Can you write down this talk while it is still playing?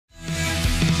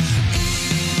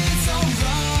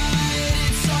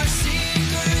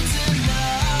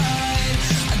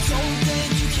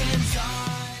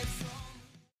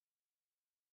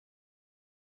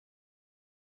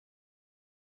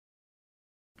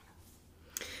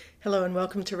Hello and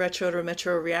welcome to Retro to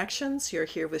Metro Reactions. You're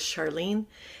here with Charlene,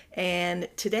 and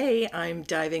today I'm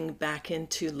diving back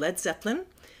into Led Zeppelin,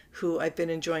 who I've been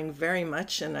enjoying very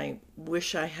much, and I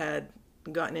wish I had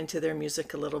gotten into their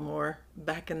music a little more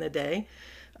back in the day.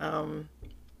 Of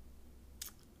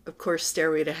course,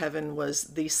 Stairway to Heaven was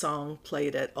the song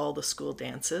played at all the school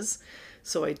dances,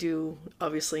 so I do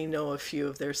obviously know a few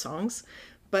of their songs,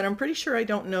 but I'm pretty sure I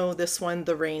don't know this one,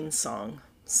 the Rain song.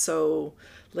 So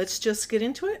let's just get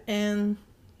into it and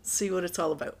see what it's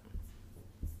all about.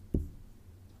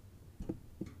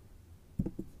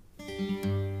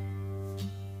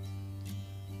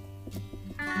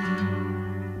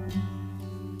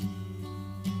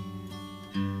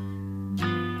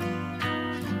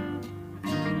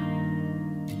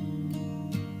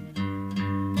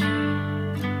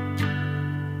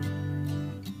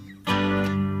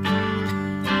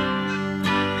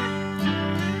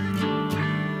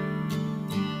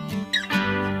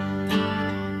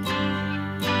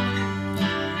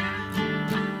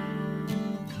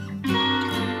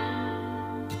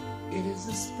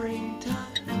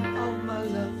 Springtime of my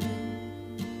love,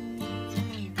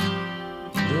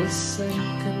 the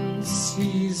second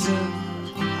season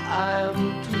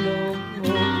I'm glowing.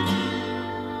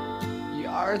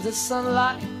 You're the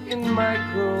sunlight in my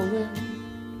growing,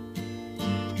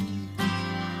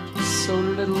 so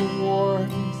little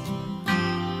warmth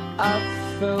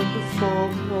I've felt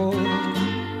before.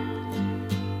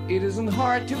 It isn't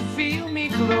hard to feel me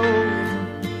glowing.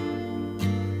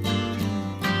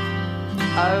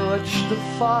 I watched the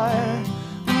fire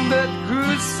that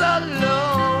grew so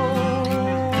low.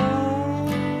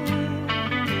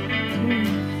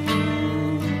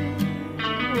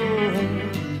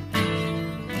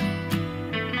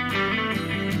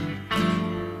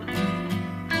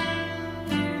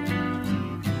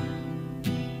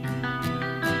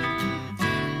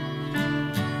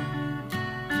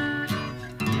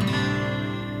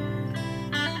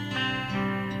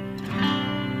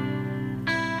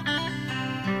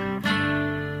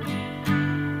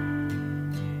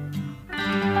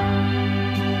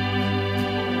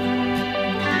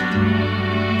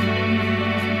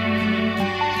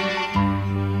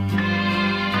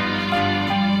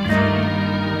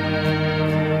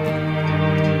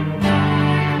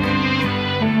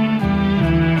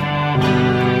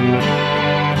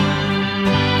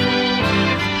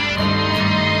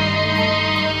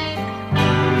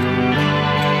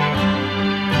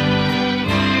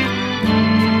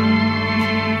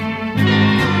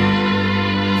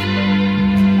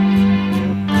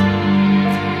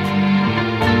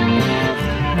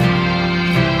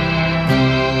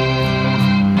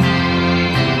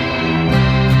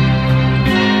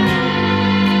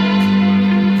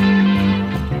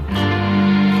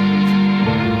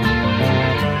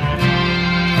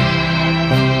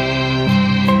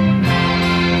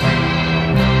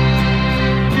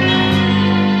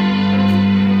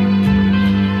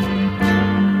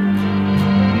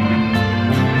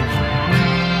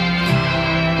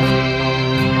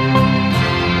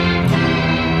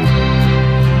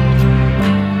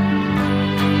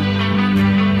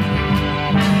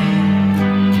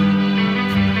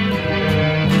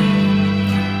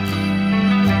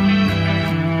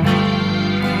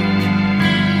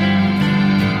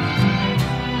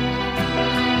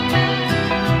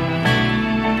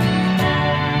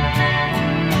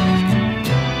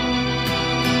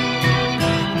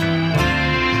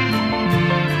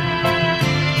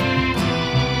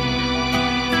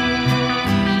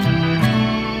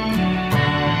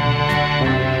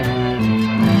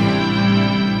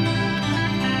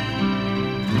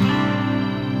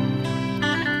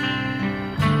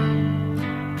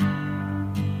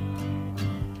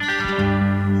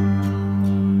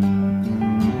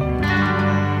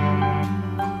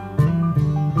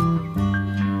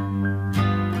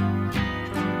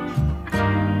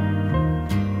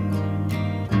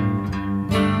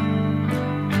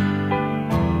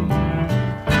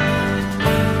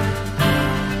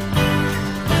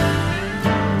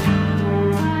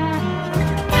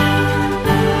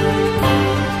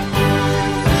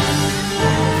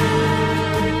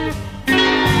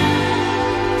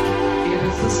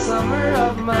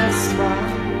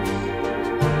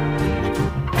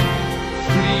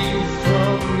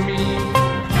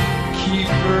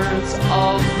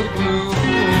 Of the blue,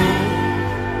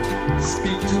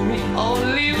 speak to me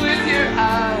only with your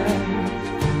eyes.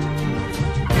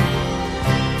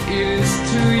 It is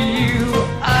to you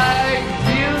I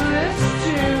give this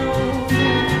tune.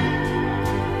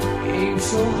 Ain't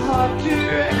so hard to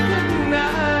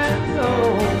recognize, no.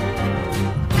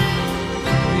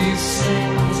 These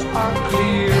things are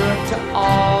clear to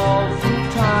all from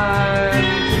time.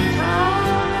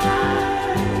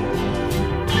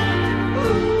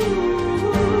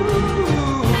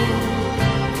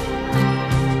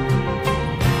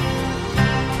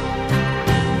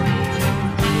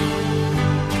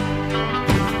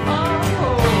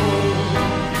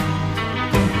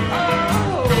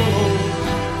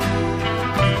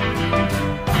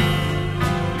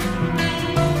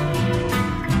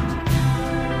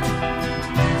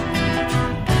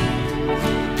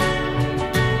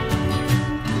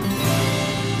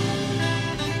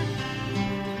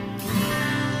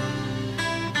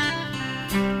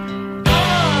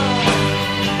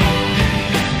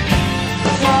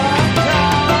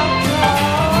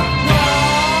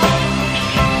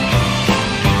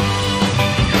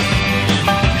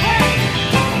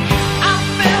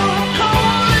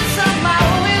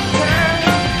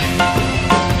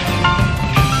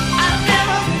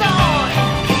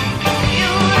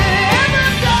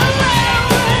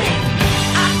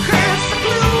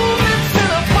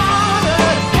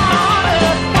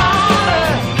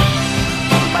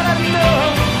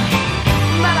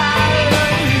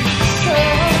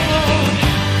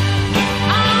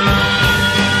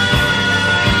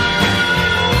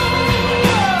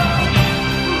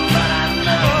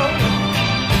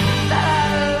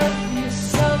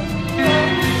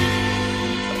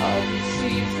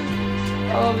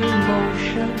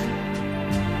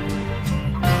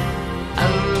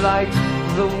 like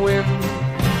the wind,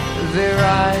 their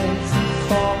eyes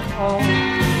fall.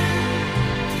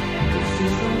 This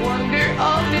is the wonder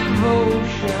of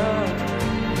devotion.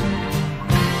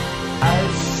 I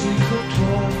see the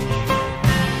torch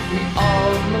we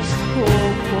all must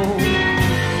hold.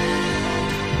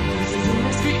 This is the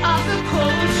mystery of the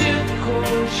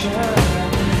culture.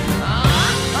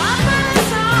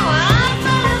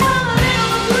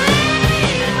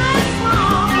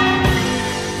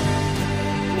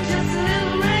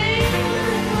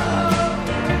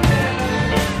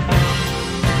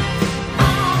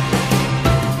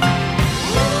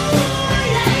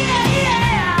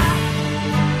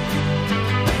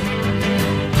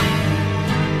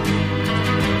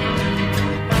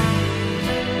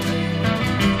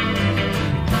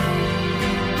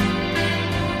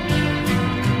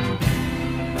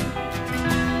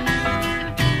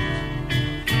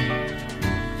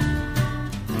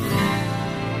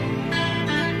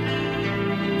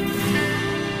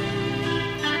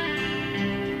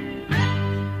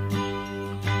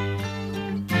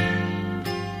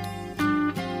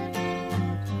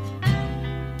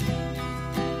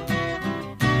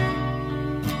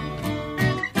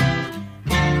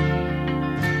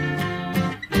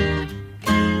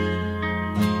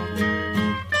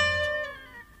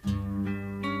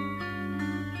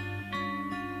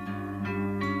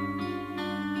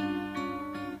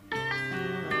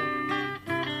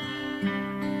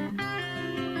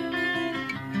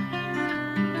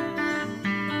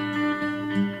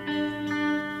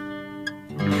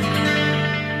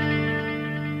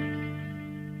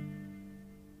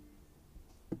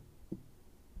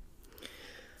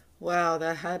 Wow,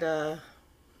 that had a,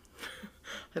 I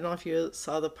don't know if you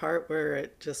saw the part where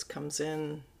it just comes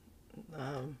in,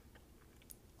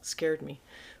 scared me.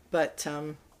 But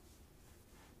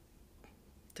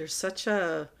there's such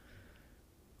a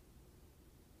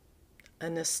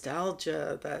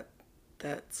nostalgia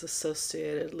that's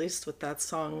associated, at least with that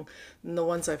song, and the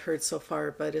ones I've heard so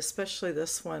far, but especially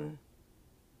this one.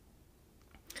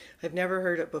 I've never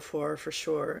heard it before, for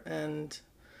sure, and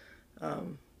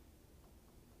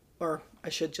or I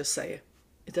should just say,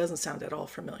 it doesn't sound at all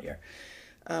familiar.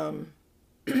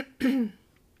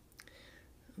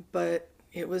 But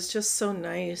it was just so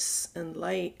nice and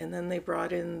light, and then they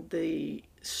brought in the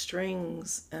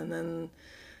strings, and then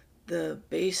the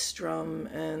bass drum,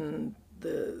 and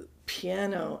the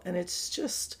piano, and it's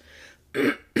just,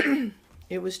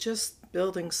 it was just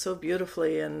building so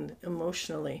beautifully and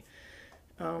emotionally.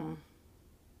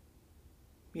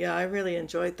 Yeah, I really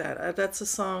enjoyed that. That's a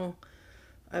song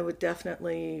I would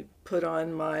definitely put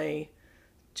on my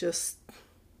just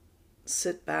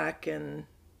sit back and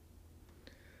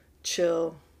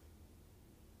chill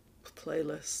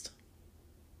playlist.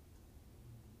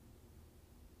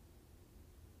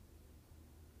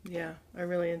 Yeah, I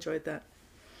really enjoyed that.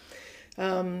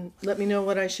 Let me know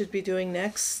what I should be doing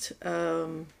next.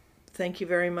 Thank you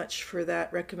very much for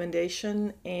that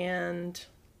recommendation. And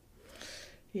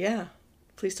yeah,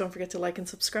 please don't forget to like and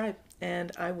subscribe.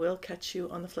 And I will catch you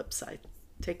on the flip side.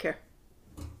 Take care.